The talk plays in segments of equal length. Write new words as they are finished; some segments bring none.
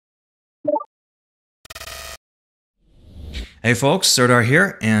Hey folks, Serdar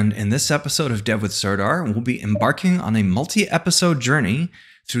here, and in this episode of Dev with Serdar, we'll be embarking on a multi-episode journey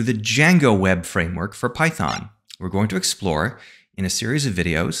through the Django web framework for Python. We're going to explore, in a series of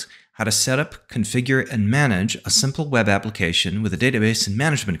videos, how to set up, configure, and manage a simple web application with a database and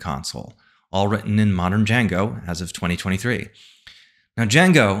management console, all written in modern Django as of 2023. Now,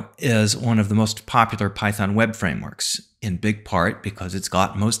 Django is one of the most popular Python web frameworks, in big part because it's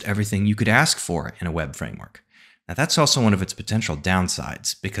got most everything you could ask for in a web framework. Now, that's also one of its potential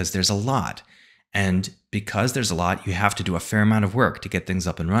downsides because there's a lot. And because there's a lot, you have to do a fair amount of work to get things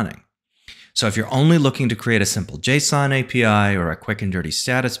up and running. So if you're only looking to create a simple JSON API or a quick and dirty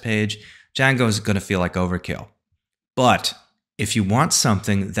status page, Django is going to feel like overkill. But if you want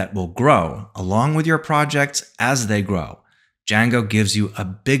something that will grow along with your projects as they grow, Django gives you a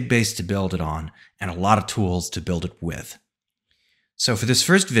big base to build it on and a lot of tools to build it with. So for this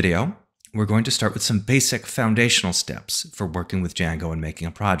first video, we're going to start with some basic foundational steps for working with Django and making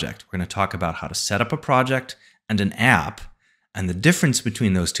a project. We're going to talk about how to set up a project and an app and the difference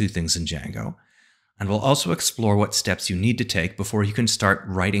between those two things in Django. And we'll also explore what steps you need to take before you can start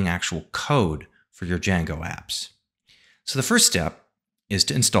writing actual code for your Django apps. So the first step is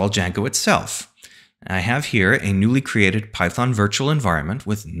to install Django itself. I have here a newly created Python virtual environment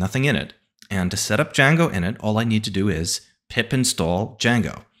with nothing in it. And to set up Django in it, all I need to do is pip install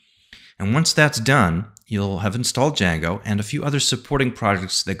Django. And once that's done, you'll have installed Django and a few other supporting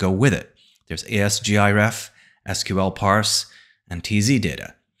projects that go with it. There's ASGIREF, SQL Parse, and TZ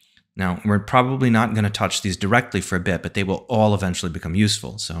Data. Now, we're probably not going to touch these directly for a bit, but they will all eventually become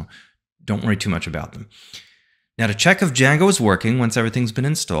useful, so don't worry too much about them. Now, to check if Django is working once everything's been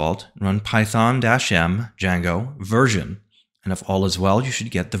installed, run python-m Django version, and if all is well, you should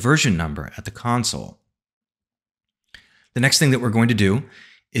get the version number at the console. The next thing that we're going to do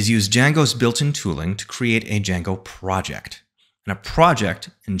is use Django's built-in tooling to create a Django project. And a project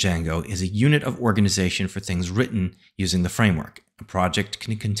in Django is a unit of organization for things written using the framework. A project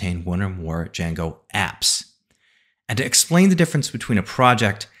can contain one or more Django apps. And to explain the difference between a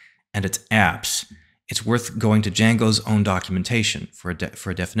project and its apps, it's worth going to Django's own documentation for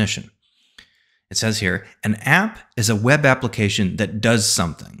a definition. It says here, an app is a web application that does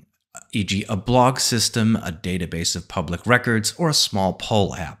something, e.g. a blog system, a database of public records, or a small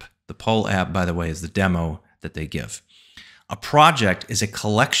poll app. The poll app, by the way, is the demo that they give. A project is a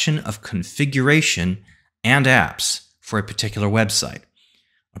collection of configuration and apps for a particular website.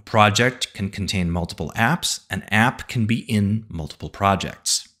 A project can contain multiple apps. An app can be in multiple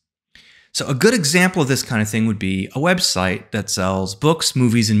projects. So a good example of this kind of thing would be a website that sells books,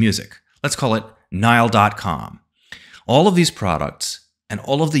 movies, and music. Let's call it Nile.com. All of these products and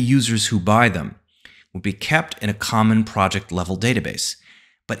all of the users who buy them will be kept in a common project-level database.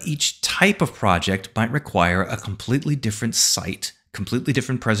 But each type of project might require a completely different site, completely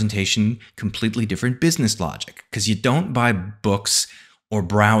different presentation, completely different business logic, because you don't buy books or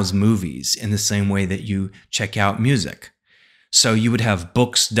browse movies in the same way that you check out music. So you would have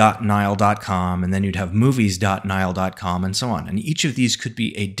books.nile.com, and then you'd have movies.nile.com, and so on. And each of these could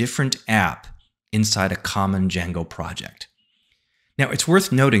be a different app inside a common Django project. Now, it's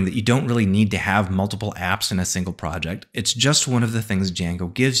worth noting that you don't really need to have multiple apps in a single project. It's just one of the things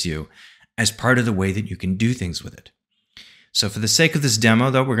Django gives you as part of the way that you can do things with it. So for the sake of this demo,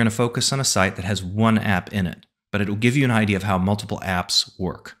 though, we're going to focus on a site that has one app in it, but it will give you an idea of how multiple apps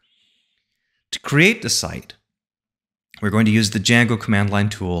work. To create the site, we're going to use the Django command line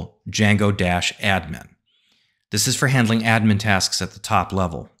tool, Django-admin. This is for handling admin tasks at the top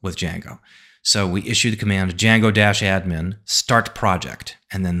level with Django. So we issue the command Django-admin start project,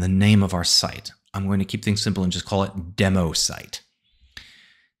 and then the name of our site. I'm going to keep things simple and just call it demo site.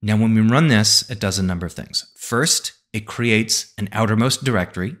 Now, when we run this, it does a number of things. First, it creates an outermost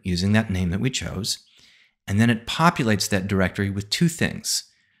directory using that name that we chose, and then it populates that directory with two things.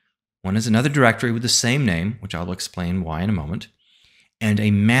 One is another directory with the same name, which I'll explain why in a moment, and a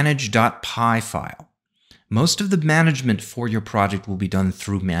manage.py file. Most of the management for your project will be done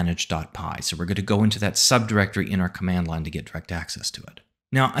through manage.py, so we're going to go into that subdirectory in our command line to get direct access to it.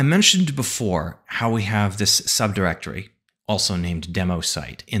 Now, I mentioned before how we have this subdirectory, also named demo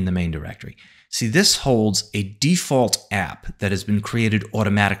site, in the main directory. See, this holds a default app that has been created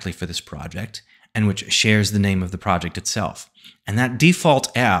automatically for this project and which shares the name of the project itself. And that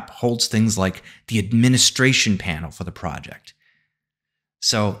default app holds things like the administration panel for the project.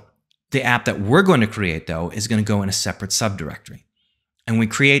 So the app that we're going to create, though, is going to go in a separate subdirectory. And we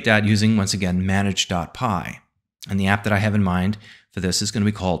create that using, once again, manage.py. And the app that I have in mind for this is going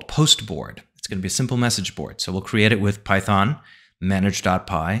to be called Postboard. It's going to be a simple message board. So we'll create it with Python,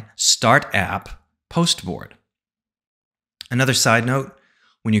 manage.py, start app, postboard. Another side note,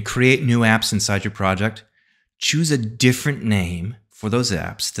 when you create new apps inside your project, choose a different name for those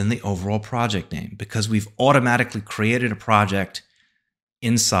apps than the overall project name, because we've automatically created a project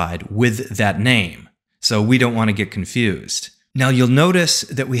inside with that name. So we don't want to get confused. Now you'll notice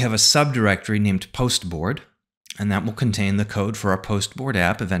that we have a subdirectory named postboard, and that will contain the code for our postboard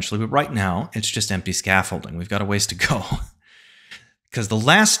app eventually. But right now, it's just empty scaffolding. We've got a ways to go. Because the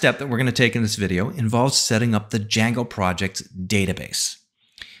last step that we're going to take in this video involves setting up the Django project's database.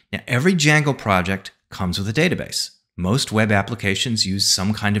 Now, every Django project comes with a database. Most web applications use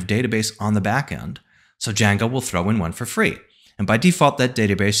some kind of database on the back end, so Django will throw in one for free. And by default, that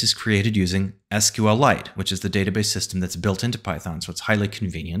database is created using SQLite, which is the database system that's built into Python. So it's highly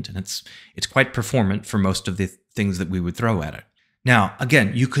convenient, and it's quite performant for most of the things that we would throw at it. Now,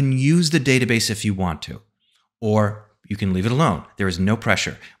 again, you can use the database if you want to, or you can leave it alone. There is no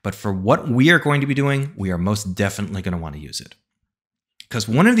pressure. But for what we are going to be doing, we are most definitely going to want to use it. Because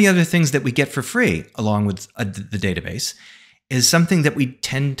one of the other things that we get for free, along with the database, is something that we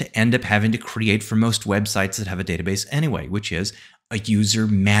tend to end up having to create for most websites that have a database anyway, which is a user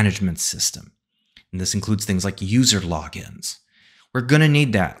management system. And this includes things like user logins. We're going to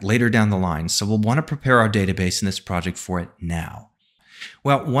need that later down the line, so we'll want to prepare our database in this project for it now.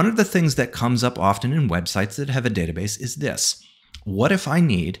 Well, one of the things that comes up often in websites that have a database is this. What if I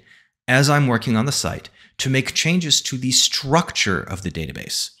need, as I'm working on the site, to make changes to the structure of the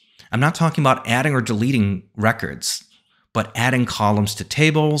database? I'm not talking about adding or deleting records, but adding columns to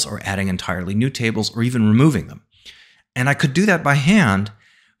tables or adding entirely new tables or even removing them. And I could do that by hand,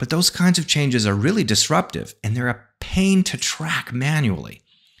 but those kinds of changes are really disruptive and they're a pain to track manually.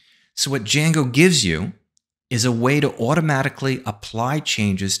 So what Django gives you is a way to automatically apply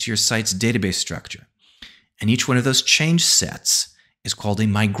changes to your site's database structure. And each one of those change sets is called a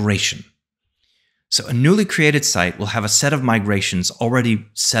migration. So a newly created site will have a set of migrations already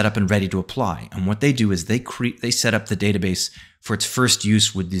set up and ready to apply. And what they do is they set up the database for its first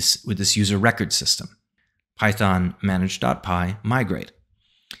use with this user record system, Python manage.py migrate.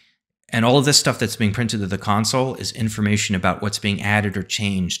 And all of this stuff that's being printed to the console is information about what's being added or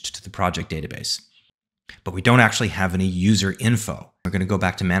changed to the project database. But we don't actually have any user info. We're going to go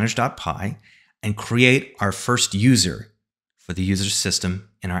back to manage.py and create our first user for the user system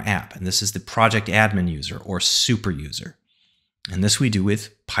in our app. And this is the project admin user or super user. And this we do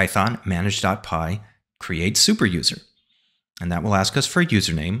with Python manage.py create super user. And that will ask us for a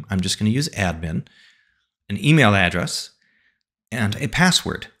username. I'm just going to use admin, an email address, and a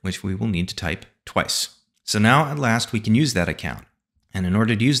password, which we will need to type twice. So now at last we can use that account. And in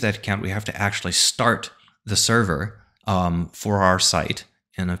order to use that account, we have to actually start the server for our site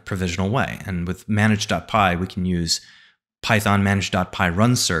in a provisional way. And with manage.py, we can use Python manage.py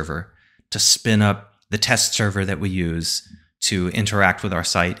run server to spin up the test server that we use to interact with our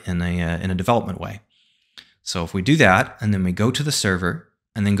site in a development way. So if we do that, and then we go to the server,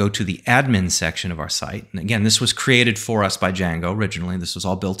 and then go to the admin section of our site, and again, this was created for us by Django originally. This was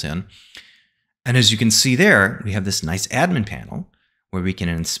all built in. And as you can see there, we have this nice admin panel where we can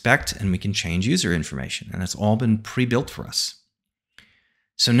inspect and we can change user information, and it's all been pre-built for us.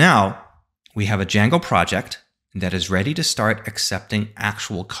 So now we have a Django project that is ready to start accepting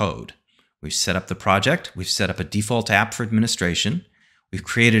actual code. We've set up the project, we've set up a default app for administration, we've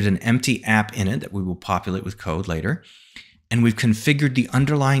created an empty app in it that we will populate with code later, and we've configured the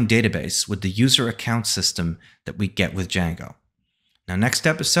underlying database with the user account system that we get with Django. Now, next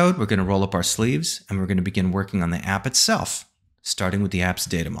episode, we're going to roll up our sleeves and we're going to begin working on the app itself, starting with the app's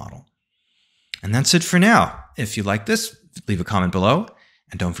data model. And that's it for now. If you like this, leave a comment below.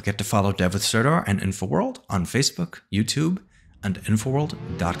 And don't forget to follow Dev with Serdar and InfoWorld on Facebook, YouTube, and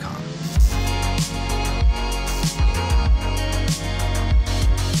Infoworld.com.